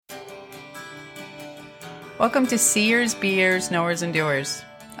Welcome to Seers, Beers, Knowers, and Doers,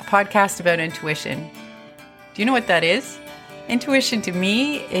 a podcast about intuition. Do you know what that is? Intuition to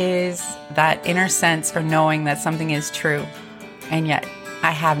me is that inner sense or knowing that something is true, and yet I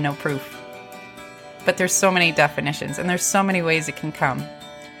have no proof. But there's so many definitions, and there's so many ways it can come.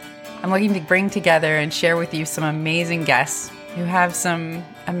 I'm looking to bring together and share with you some amazing guests who have some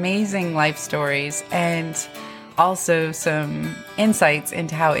amazing life stories and also some insights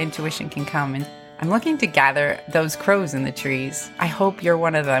into how intuition can come. And I'm looking to gather those crows in the trees. I hope you're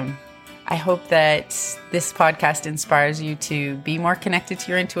one of them. I hope that this podcast inspires you to be more connected to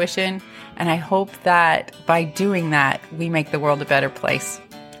your intuition. And I hope that by doing that, we make the world a better place.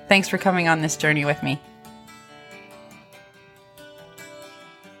 Thanks for coming on this journey with me.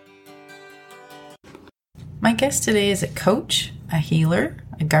 My guest today is a coach, a healer,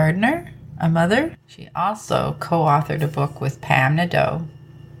 a gardener, a mother. She also co-authored a book with Pam Nadeau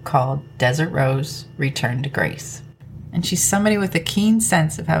called Desert Rose, Return to Grace. And she's somebody with a keen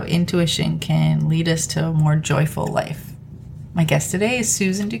sense of how intuition can lead us to a more joyful life. My guest today is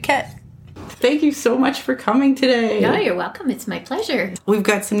Susan Duquette. Thank you so much for coming today. No, you're welcome. It's my pleasure. We've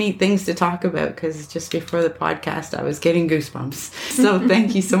got some neat things to talk about because just before the podcast, I was getting goosebumps. So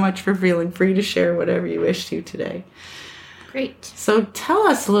thank you so much for feeling free to share whatever you wish to today. Great. So tell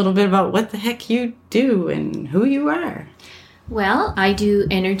us a little bit about what the heck you do and who you are. Well, I do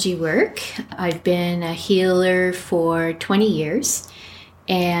energy work. I've been a healer for 20 years.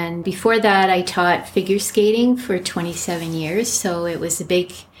 And before that, I taught figure skating for 27 years. So it was a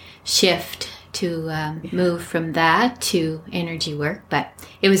big shift to move from that to energy work. But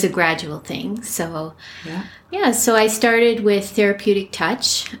it was a gradual thing. So, so I started with therapeutic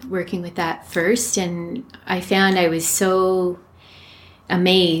touch, working with that first. And I found I was so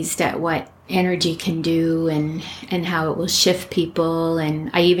amazed at what energy can do and how it will shift people, and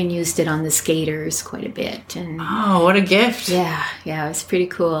I even used it on the skaters quite a bit. And oh, what a gift. Yeah, it was pretty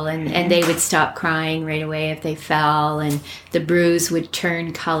cool. And they would stop crying right away if they fell, and the bruise would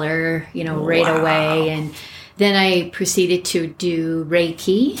turn color, right away. And then I proceeded to do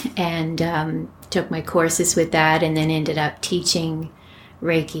Reiki and took my courses with that, and then ended up teaching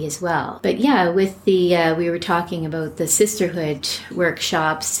Reiki as well. But with the we were talking about the sisterhood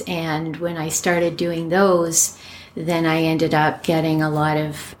workshops, and when I started doing those, then I ended up getting a lot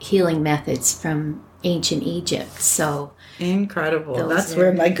of healing methods from ancient Egypt. So incredible. That's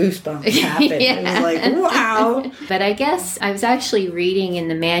where my goosebumps happened. It was like, wow. But I guess I was actually reading in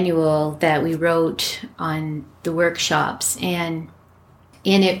the manual that we wrote on the workshops, and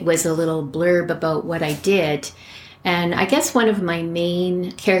in it was a little blurb about what I did. And I guess one of my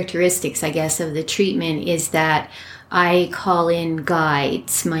main characteristics, of the treatment is that I call in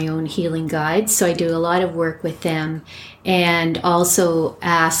guides, my own healing guides. So I do a lot of work with them and also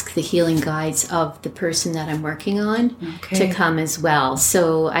ask the healing guides of the person that I'm working on to come as well.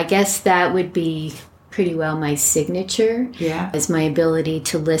 So I guess that would be pretty well my signature is my ability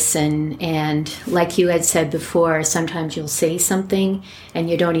to listen. And like you had said before, sometimes you'll say something and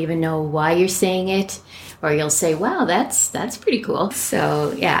you don't even know why you're saying it. Or you'll say, wow, that's pretty cool.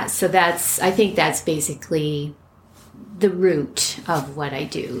 So, I think that's basically the root of what I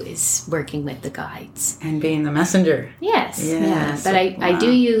do, is working with the guides. And being the messenger. Yes. But I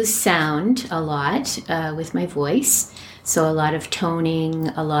do use sound a lot with my voice. So a lot of toning,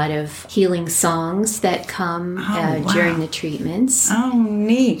 a lot of healing songs that come during the treatments. Oh,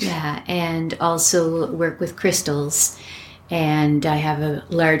 neat. Yeah, and also work with crystals. And I have a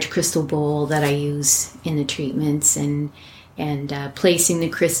large crystal bowl that I use in the treatments, and placing the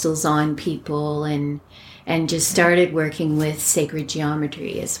crystals on people, and just started working with sacred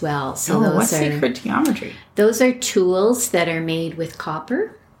geometry as well. So what's sacred geometry? Those are tools that are made with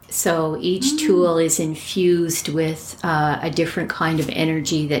copper. So each tool is infused with a different kind of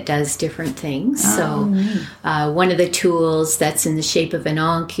energy that does different things. One of the tools that's in the shape of an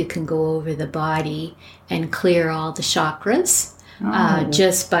ankh, you can go over the body and clear all the chakras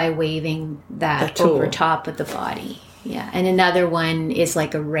just by waving that over top of the body. Yeah, and another one is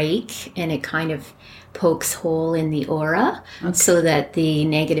like a rake, and it kind of pokes hole in the aura so that the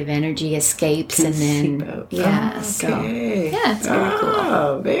negative energy escapes and then it's very cool.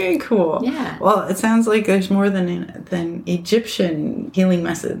 Oh, very cool. Yeah. Well, it sounds like there's more than Egyptian healing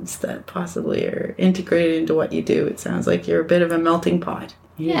methods that possibly are integrated into what you do. It sounds like you're a bit of a melting pot.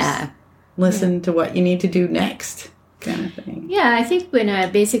 You listen to what you need to do next, kind of thing. Yeah, I think when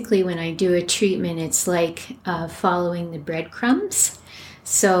I do a treatment, it's like following the breadcrumbs.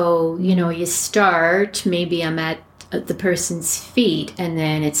 So, you start, maybe I'm at the person's feet, and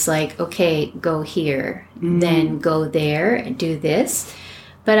then it's like, okay, go here, then go there and do this.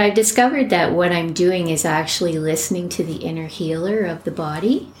 But I've discovered that what I'm doing is actually listening to the inner healer of the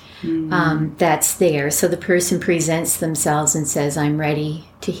body that's there. So the person presents themselves and says, I'm ready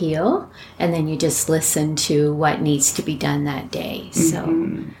to heal. And then you just listen to what needs to be done that day.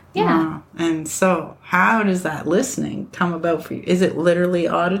 So, yeah. Wow. And so how does that listening come about for you? Is it literally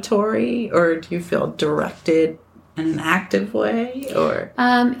auditory, or do you feel directed in an active way, or?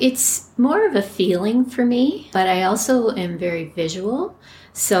 It's more of a feeling for me, but I also am very visual.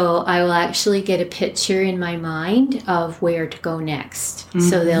 So I will actually get a picture in my mind of where to go next.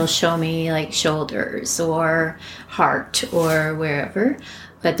 So they'll show me like shoulders or heart or wherever.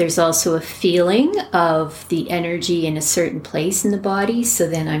 But there's also a feeling of the energy in a certain place in the body. So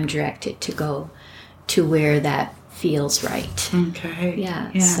then I'm directed to go to where that feels right. Okay.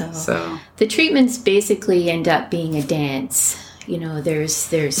 Yeah. So the treatments basically end up being a dance. You know,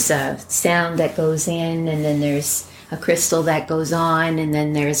 there's a sound that goes in, and then there's a crystal that goes on, and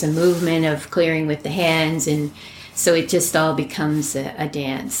then there's a movement of clearing with the hands, and so it just all becomes a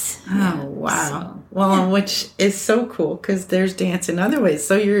dance. Oh, wow. Which is so cool, because there's dance in other ways.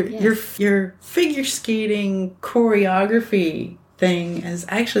 So your figure skating choreography thing has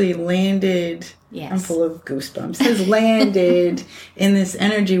actually landed. Yes. I'm full of goosebumps. Has landed in this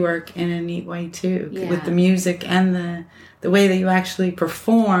energy work in a neat way too, with the music and the way that you actually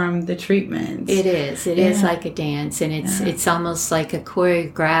perform the treatments. It is like a dance, and it's almost like a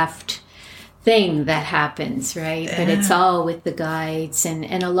choreographed thing that happens, right? But it's all with the guides,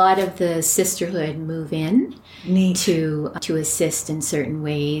 and a lot of the sisterhood move in to assist in certain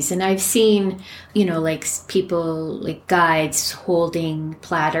ways. And I've seen, like people, like guides holding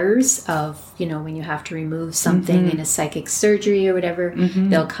platters of, when you have to remove something in a psychic surgery or whatever,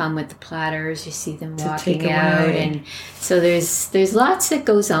 they'll come with the platters. You see them walking out, and so there's lots that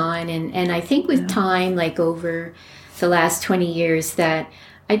goes on, and I think with time, like over the last 20 years, that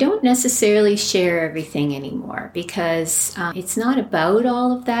I don't necessarily share everything anymore, because it's not about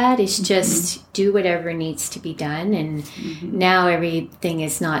all of that. It's just do whatever needs to be done. And now everything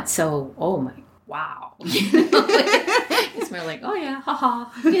is not so, oh my, wow. It's more like, oh yeah, haha.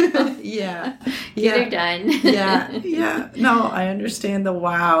 Yeah. Get her done. Yeah. No, I understand the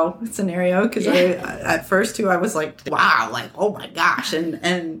wow scenario, because at first too, I was like, wow, like, oh my gosh.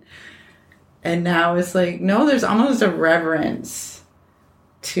 And now it's like, no, there's almost a reverence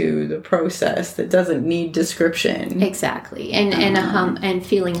to the process that doesn't need description. Exactly. And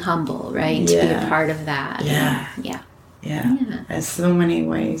feeling humble, right? To be a part of that. Yeah. In so many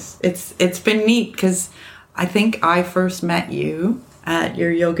ways. It's been neat, because I think I first met you at your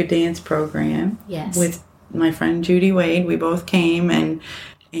yoga dance program. Yes. With my friend Judy Wade. We both came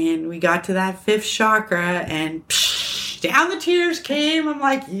and we got to that fifth chakra, and down the tears came. I'm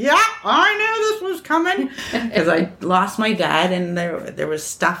like, yeah, I knew this was coming, because I lost my dad, and there was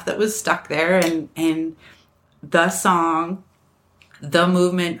stuff that was stuck there, and the song, the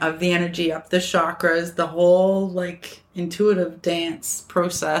movement of the energy up the chakras, the whole like intuitive dance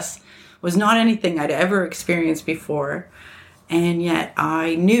process was not anything I'd ever experienced before, and yet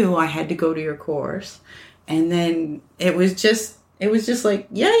I knew I had to go to your course. And then it was just like,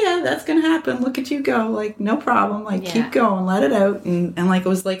 yeah, that's going to happen. Look at you go. Like, no problem. Like, keep going. Let it out. And like, it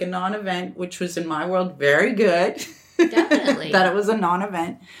was like a non-event, which was in my world very good. Definitely. That it was a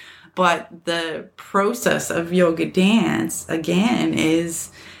non-event. But the process of yoga dance, again, is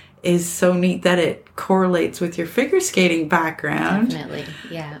so neat that it correlates with your figure skating background. Definitely,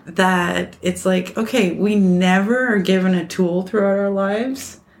 yeah. That it's like, okay, we never are given a tool throughout our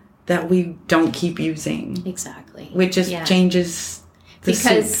lives that we don't keep using. Exactly. Which just changes the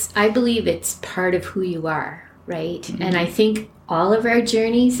because soup. I believe it's part of who you are, right? Mm-hmm. And I think all of our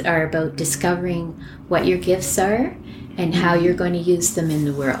journeys are about discovering what your gifts are and how you're going to use them in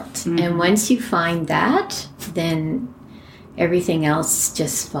the world. Mm-hmm. And once you find that, then everything else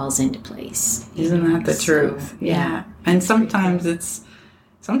just falls into place. Isn't that the truth? Yeah. And sometimes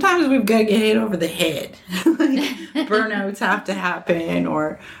we've got to get hit over the head. Burnouts have to happen,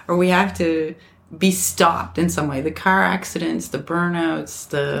 or we have to be stopped in some way. The car accidents, the burnouts,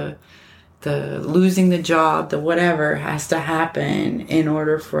 the losing the job, the whatever has to happen in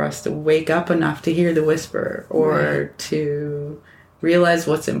order for us to wake up enough to hear the whisper, or to realize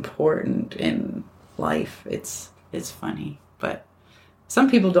what's important in life. It's funny, but some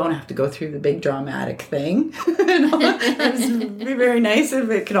people don't have to go through the big dramatic thing. It'd be very nice if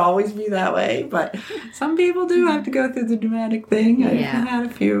it could always be that way, but some people do have to go through the dramatic thing. I've had a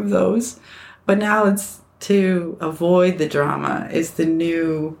few of those, but now it's to avoid the drama is the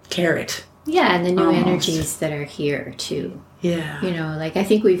new carrot. Yeah, and the new energies that are here too. Yeah. Like I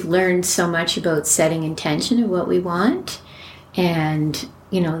think we've learned so much about setting intention of what we want, and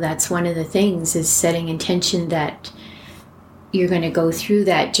that's one of the things, is setting intention that you're going to go through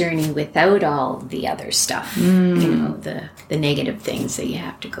that journey without all the other stuff, the negative things that you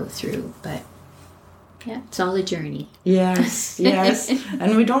have to go through. But yeah, it's all a journey. Yes, yes.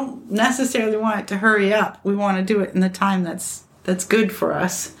 And we don't necessarily want it to hurry up. We want to do it in the time that's good for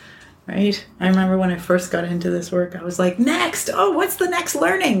us, right? I remember when I first got into this work, I was like, next! Oh, what's the next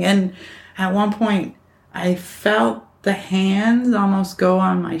learning? And at one point, I felt the hands almost go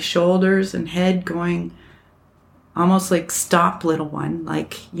on my shoulders and head, going almost like, stop, little one.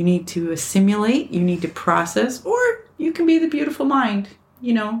 Like, you need to assimilate, you need to process, or you can be the beautiful mind,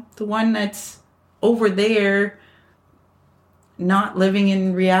 the one that's over there, not living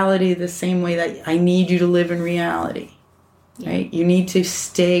in reality the same way that I need you to live in reality, right? You need to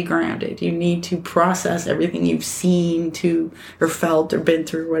stay grounded. You need to process everything you've seen or felt or been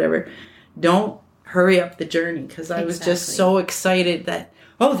through, or whatever. Don't hurry up the journey, because I was just so excited that,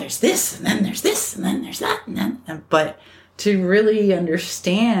 there's this, and then there's this, and then there's that, but to really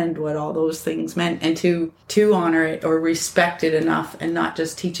understand what all those things meant, and to honor it or respect it enough, and not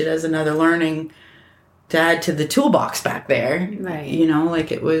just teach it as another learning to add to the toolbox back there. Right.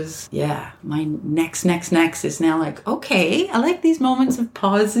 Like it was, my next is now like, okay, I like these moments of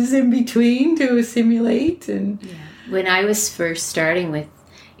pauses in between to assimilate. And when I was first starting with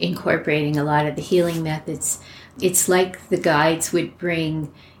incorporating a lot of the healing methods, it's like the guides would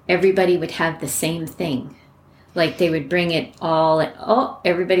everybody would have the same thing. Like they would bring it all,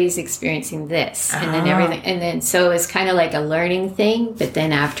 everybody's experiencing this, and then everything. And then, so it's kind of like a learning thing, but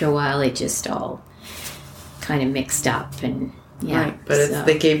then after a while it just all kind of mixed up. And right, but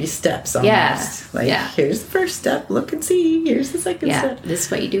they gave you steps almost. Here's the first step, look and see, here's the second step. This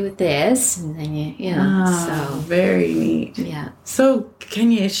is what you do with this, and then so very neat. Yeah. So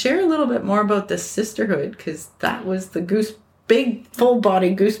can you share a little bit more about the sisterhood, because that was the big full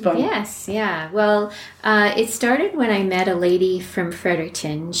body goosebump? Yes, yeah. Well, it started when I met a lady from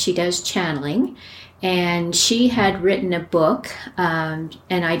Fredericton. She does channeling, and she had written a book, and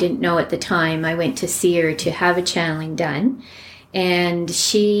I didn't know at the time. I went to see her to have a channeling done, and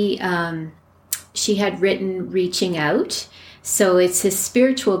she had written Reaching Out. So it's a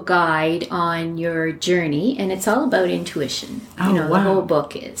spiritual guide on your journey, and it's all about intuition. The whole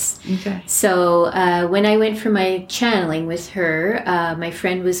book is. Okay. So when I went for my channeling with her, my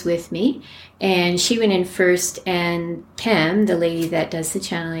friend was with me, and she went in first, and Pam, the lady that does the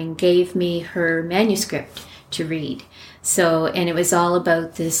channeling, gave me her manuscript to read. So, and it was all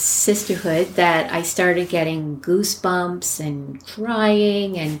about this sisterhood that I started getting goosebumps and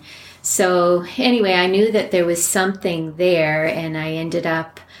crying. And so anyway, I knew that there was something there, and I ended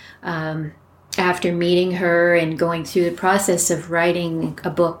up, after meeting her and going through the process of writing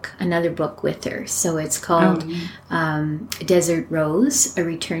another book with her. So it's called Desert Rose, A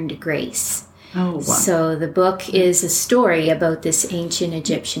Return to Grace. Oh, wow. So the book is a story about this ancient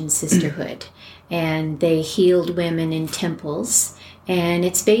Egyptian sisterhood, and they healed women in temples, and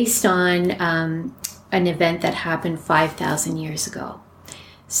it's based on an event that happened 5,000 years ago.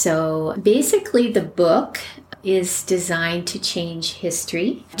 So basically the book is designed to change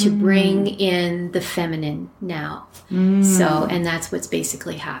history, to bring in the feminine now. So, and that's what's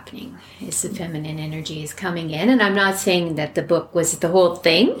basically happening, is the feminine energy is coming in. And I'm not saying that the book was the whole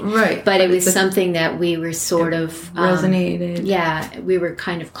thing, right? But it was something that we were sort of resonated. We were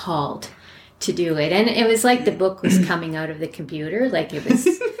kind of called to do it. And it was like the book was coming out of the computer. Like it was,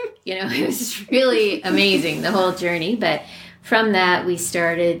 it was really amazing, the whole journey. But from that, we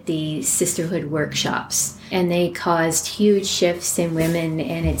started the sisterhood workshops, and they caused huge shifts in women,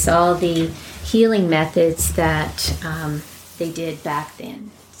 and it's all the healing methods that they did back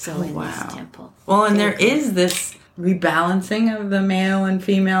then. So in this temple. Well, and there is this rebalancing of the male and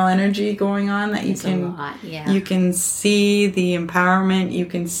female energy going on that you can see the empowerment, you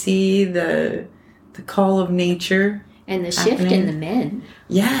can see the call of nature. And the shift in the men.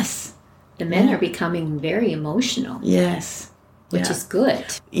 Yes. The men are becoming very emotional. Yes. Which is good.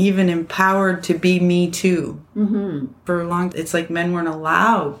 Even empowered to be me too. Mm-hmm. For a long, it's like men weren't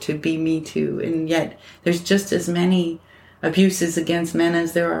allowed to be me too, and yet there's just as many abuses against men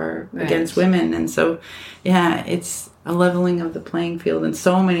as there are against women, and so it's a leveling of the playing field in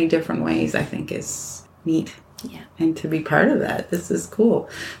so many different ways. I think is neat. Yeah. And to be part of that, this is cool.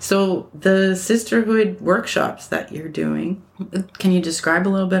 So the sisterhood workshops that you're doing, can you describe a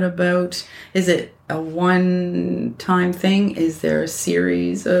little bit about, is it a one-time thing? Is there a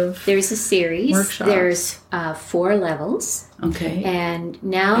series of There's a series. Workshops? There's 4 levels. Okay. And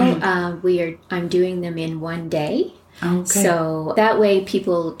now I'm doing them in one day. Okay. So that way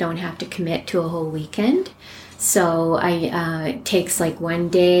people don't have to commit to a whole weekend. So it takes like one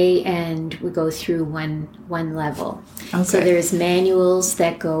day, and we go through one level. Okay. So there's manuals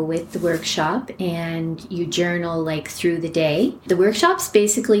that go with the workshop, and you journal like through the day. The workshops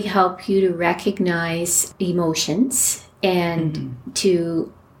basically help you to recognize emotions and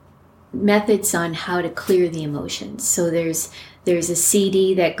to methods on how to clear the emotions. So there's a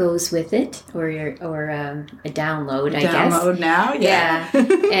CD that goes with it, or a download, I guess. Download now, yeah.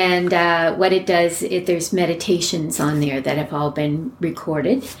 And what it does, there's meditations on there that have all been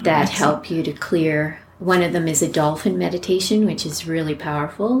recorded that help you to clear. One of them is a dolphin meditation, which is really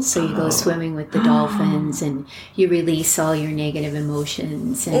powerful. So you go swimming with the dolphins, and you release all your negative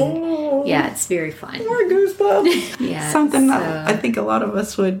emotions. And yeah, it's very fun. More goosebumps. Yeah, Something that I think a lot of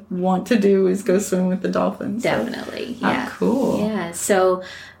us would want to do is go swim with the dolphins. Definitely. So. Yeah. Oh, cool. Yeah. So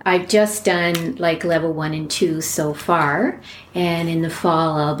I've just done like level 1 and 2 so far, and in the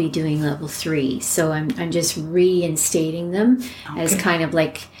fall I'll be doing level 3. So I'm just reinstating them as kind of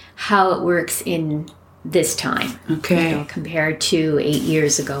like how it works in this time, compared to 8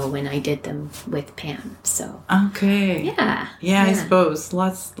 years ago when I did them with Pam. So yeah, I suppose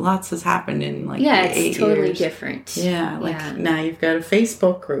lots has happened in like it's 8 totally years. Different. Now you've got a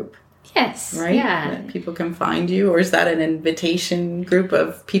Facebook group. Yes. Right? Yeah. That people can find you, or is that an invitation group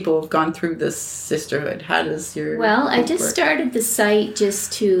of people who've gone through this sisterhood? How does your Well, I just work? started the site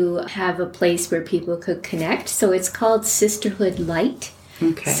just to have a place where people could connect. So it's called Sisterhood Light.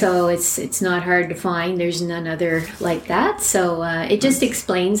 Okay. So it's not hard to find. There's none other like that. So it just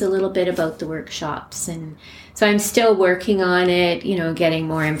explains a little bit about the workshops. And so I'm still working on it, getting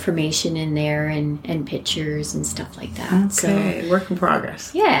more information in there and pictures and stuff like that. Okay. Work in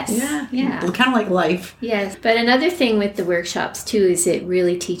progress. Yes. Yeah. Kind of like life. Yes. But another thing with the workshops, too, is it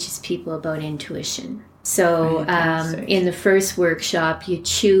really teaches people about intuition. So in the first workshop, you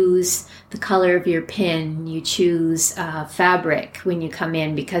choose the color of your pin, you choose fabric when you come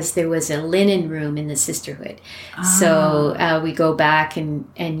in, because there was a linen room in the sisterhood. So we go back and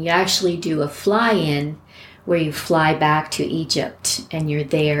you actually do a fly-in where you fly back to Egypt, and you're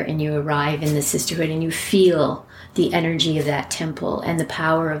there and you arrive in the sisterhood and you feel the energy of that temple and the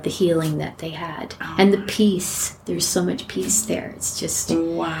power of the healing that they had and the peace. There's so much peace there. It's just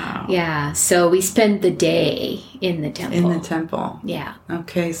wow. Yeah. So we spend the day in the temple. Yeah.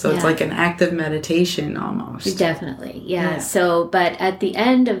 Okay. So it's like an active meditation almost. Definitely. Yeah. So, but at the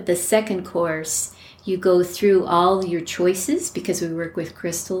end of the second course, you go through all your choices, because we work with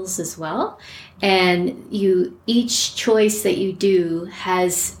crystals as well. And each choice that you do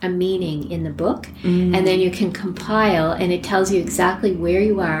has a meaning in the book. And then you can compile, and it tells you exactly where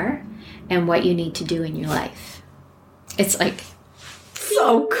you are and what you need to do in your life. It's like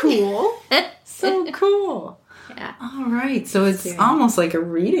so cool. So cool. Yeah. All right. So it's almost like a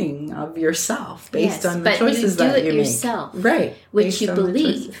reading of yourself based on the choices that you make. But you do it yourself. Right. Which you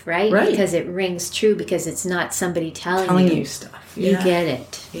believe, right? Because it rings true, because it's not somebody telling you stuff. You get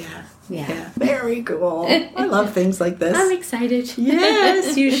it. Yeah. Very cool. I love things like this. I'm excited.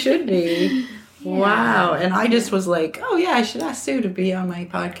 Yes, you should be. Yeah. Wow. And I just was like, oh yeah, I should ask Sue to be on my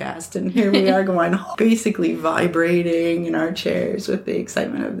podcast. And here we are going, basically vibrating in our chairs with the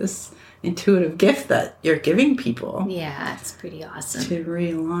excitement of this intuitive gift that you're giving people. Yeah, it's pretty awesome. To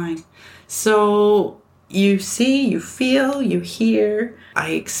realign. So you see, you feel, you hear.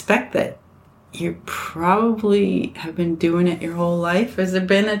 I expect that you probably have been doing it your whole life. Has there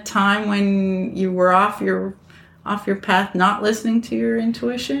been a time when you were off your path, not listening to your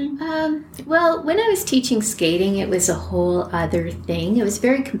intuition? Well, when I was teaching skating, it was a whole other thing. It was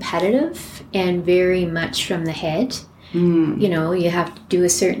very competitive and very much from the head. You have to do a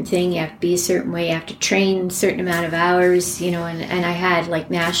certain thing, you have to be a certain way, you have to train a certain amount of hours, and I had like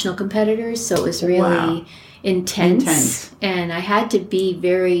national competitors, so it was really intense. And I had to be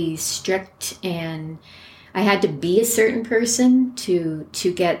very strict, and I had to be a certain person to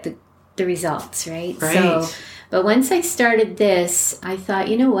get the results, right? So, but once I started this, I thought,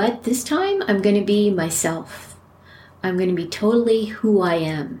 you know what, this time I'm going to be myself. I'm going to be totally who I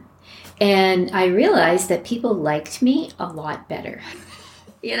am. And I realized that people liked me a lot better,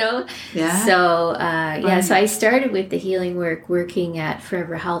 Yeah. So, so I started with the healing work working at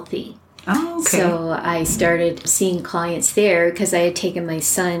Forever Healthy. Oh, okay. So I started seeing clients there because I had taken my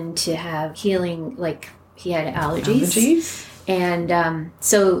son to have healing, like he had allergies. And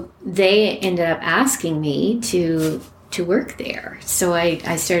so they ended up asking me to work there. So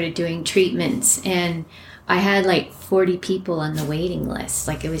I started doing treatments, and I had like 40 people on the waiting list.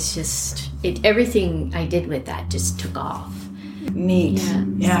 Like it was just, everything I did with that just took off. Neat.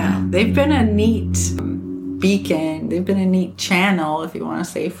 Yeah. They've been a neat beacon. They've been a neat channel, if you want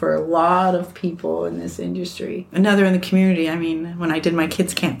to say, for a lot of people in this industry. Another in the community. I mean, when I did my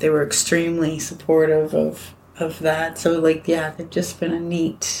kids' camp, they were extremely supportive of that. So, like, yeah, they've just been a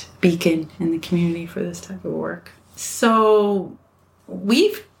neat beacon in the community for this type of work. So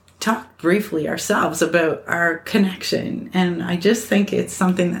we've talked briefly ourselves about our connection, and I just think it's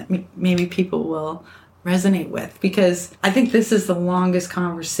something that maybe people will resonate with, because I think this is the longest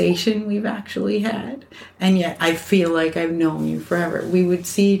conversation we've actually had, and yet I feel like I've known you forever. We would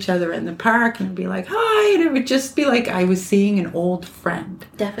see each other in the park and it'd be like, hi, and it would just be like I was seeing an old friend.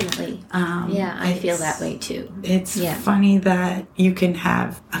 Definitely. Yeah, I feel that way too. It's funny that you can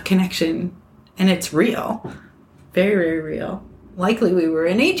have a connection and it's real, very, very real. Likely we were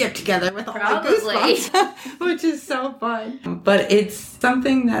in Egypt together with all my goosebumps, which is so fun. But it's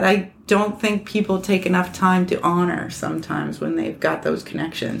something that I don't think people take enough time to honor sometimes when they've got those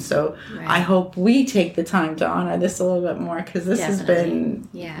connections. So I hope we take the time to honor this a little bit more, because this has been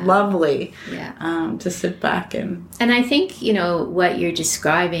lovely to sit back and I think, you know, what you're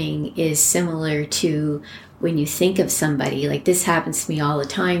describing is similar to when you think of somebody. Like, this happens to me all the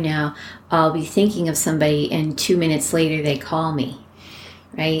time now. I'll be thinking of somebody and 2 minutes later they call me,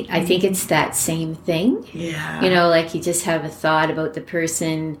 right? I think it's that same thing. Yeah. You know, like you just have a thought about the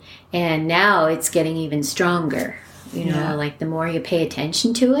person and now it's getting even stronger. You know, like the more you pay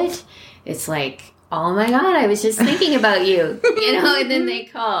attention to it, it's like, oh my God, I was just thinking about you, you know, and then they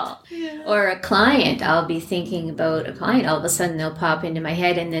call. Yeah. Or a client, I'll be thinking about a client. All of a sudden they'll pop into my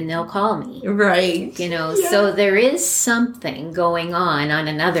head and then they'll call me. Right. You know, so there is something going on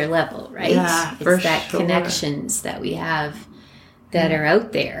another level, right? Yeah, it's that connections that we have that are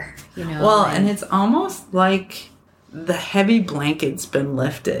out there, you know. Well, and it's almost like the heavy blanket's been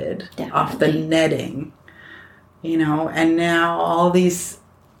lifted off the netting, you know, and now all these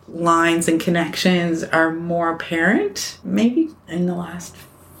lines and connections are more apparent, maybe in the last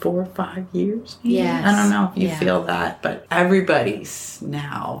 4 or 5 years. Yes. I don't know if you feel that, but everybody's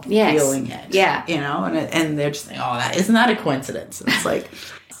now feeling it. Yeah. You know, and they're just saying, oh, isn't that a coincidence? And it's like,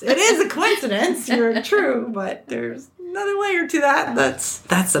 it is a coincidence. You're true, but there's another layer to that.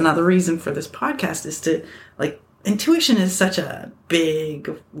 That's another reason for this podcast, is to, like, intuition is such a big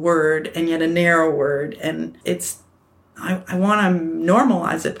word and yet a narrow word, and I want to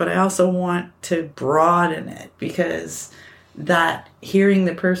normalize it, but I also want to broaden it, because that hearing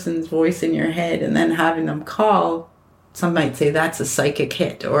the person's voice in your head and then having them call, some might say that's a psychic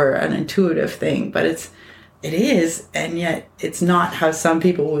hit or an intuitive thing, but it is, and yet it's not how some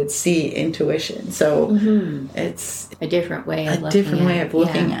people would see intuition. So it's a different way of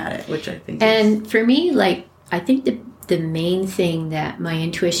looking at it, which I think and for me, like, I think the main thing that my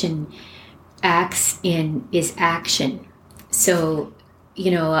intuition acts in is action. So,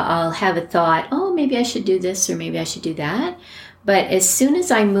 you know, I'll have a thought, oh, maybe I should do this or maybe I should do that. But as soon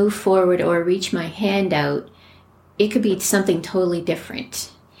as I move forward or reach my hand out, it could be something totally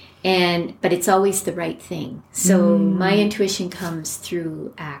different. But it's always the right thing. So my intuition comes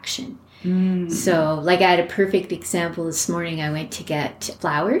through action. So, like, I had a perfect example this morning. I went to get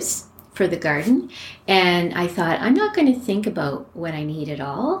flowers for the garden, and I thought, I'm not going to think about what I need at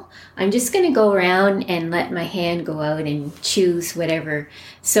all. I'm just going to go around and let my hand go out and choose whatever.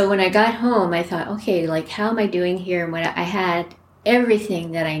 So when I got home, I thought, okay, like, how am I doing here? And I had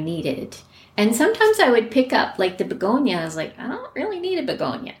everything that I needed. And sometimes I would pick up, like, the begonia. I was like, I don't really need a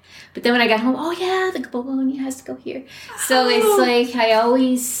begonia. But then when I got home, oh yeah, the begonia has to go here. So it's like, I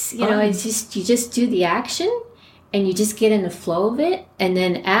always, you know, you just do the action. And you just get in the flow of it. And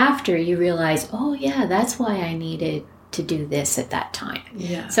then after, you realize, oh, yeah, that's why I needed to do this at that time.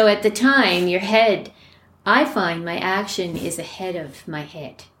 Yeah. So at the time, your head, I find my action is ahead of my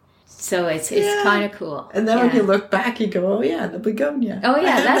head. So it's kind of cool. And then when you look back, you go, oh, yeah, the begonia. Oh,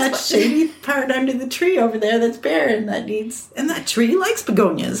 yeah. That's that shady part under the tree over there that's barren. And that tree likes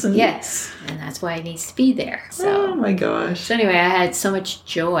begonias. Yes. And that's why it needs to be there. So. Oh, my gosh. So anyway, I had so much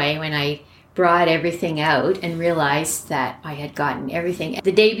joy when I brought everything out and realized that I had gotten everything.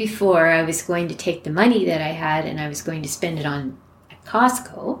 The day before, I was going to take the money that I had and I was going to spend it on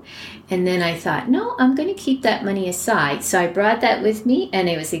Costco. And then I thought, no, I'm going to keep that money aside. So I brought that with me, and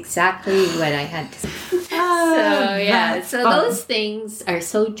it was exactly what I had to say. So those things are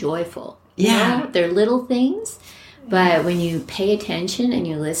so joyful. Yeah. You know? They're little things. But when you pay attention and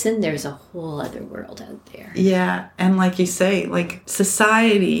you listen, there's a whole other world out there. Yeah. And like you say, like,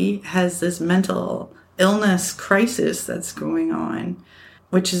 society has this mental illness crisis that's going on,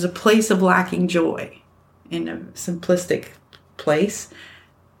 which is a place of lacking joy in a simplistic place.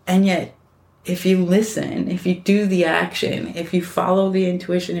 And yet if you listen, if you do the action, if you follow the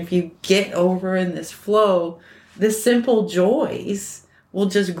intuition, if you get over in this flow, the simple joys will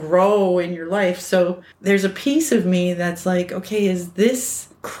just grow in your life. So there's a piece of me that's like, okay, is this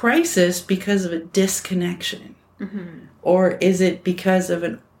crisis because of a disconnection? Mm-hmm. Or is it because of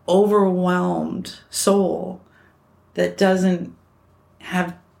an overwhelmed soul that doesn't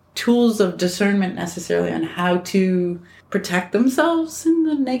have tools of discernment necessarily on how to protect themselves in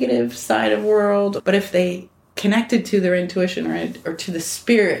the negative side of the world? But if they connected to their intuition or to the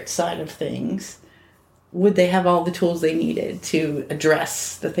spirit side of things, would they have all the tools they needed to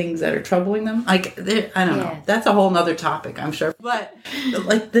address the things that are troubling them? Like, I don't know. That's a whole nother topic, I'm sure. But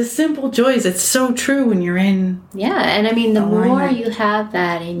like the simple joys, it's so true when you're in. Yeah. And I mean, the more you have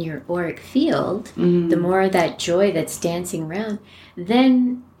that in your auric field, the more that joy that's dancing around,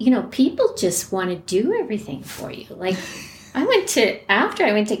 then, people just want to do everything for you. Like, after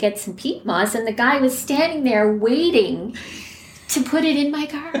I went to get some peat moss, and the guy was standing there waiting to put it in my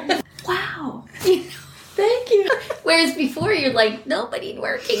garden. Wow. Thank you. Whereas before you're like, nobody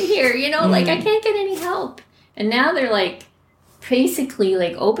working here, like I can't get any help. And now they're like basically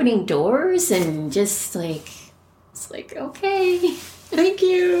like opening doors and just like, it's like, okay. Thank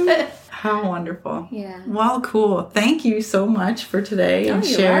you. How wonderful. Yeah. Well, cool. Thank you so much for today and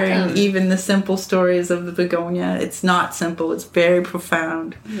sharing welcome. Even the simple stories of the begonia. It's not simple. It's very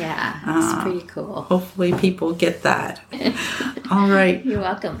profound. Yeah. It's pretty cool. Hopefully people get that. All right. You're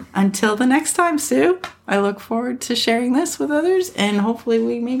welcome. Until the next time, Sue, I look forward to sharing this with others, and hopefully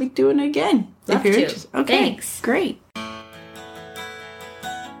we may be doing it again. Love if you're to. Interested. Okay. Thanks. Great.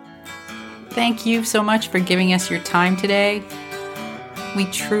 Thank you so much for giving us your time today. We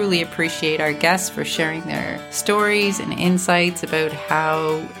truly appreciate our guests for sharing their stories and insights about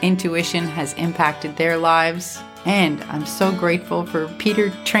how intuition has impacted their lives. And I'm so grateful for Peter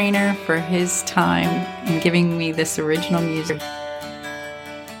Trainer for his time in giving me this original music.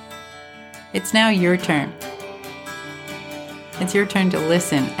 It's now your turn. It's your turn to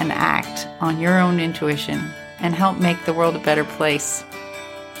listen and act on your own intuition and help make the world a better place.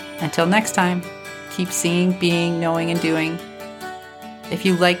 Until next time, keep seeing, being, knowing, and doing. If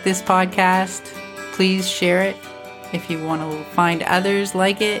you like this podcast, please share it. If you want to find others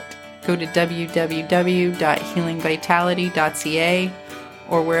like it, go to www.healingvitality.ca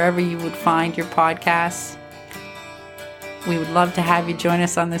or wherever you would find your podcasts. We would love to have you join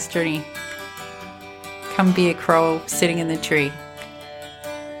us on this journey. Come be a crow sitting in the tree.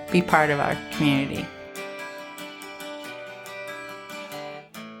 Be part of our community.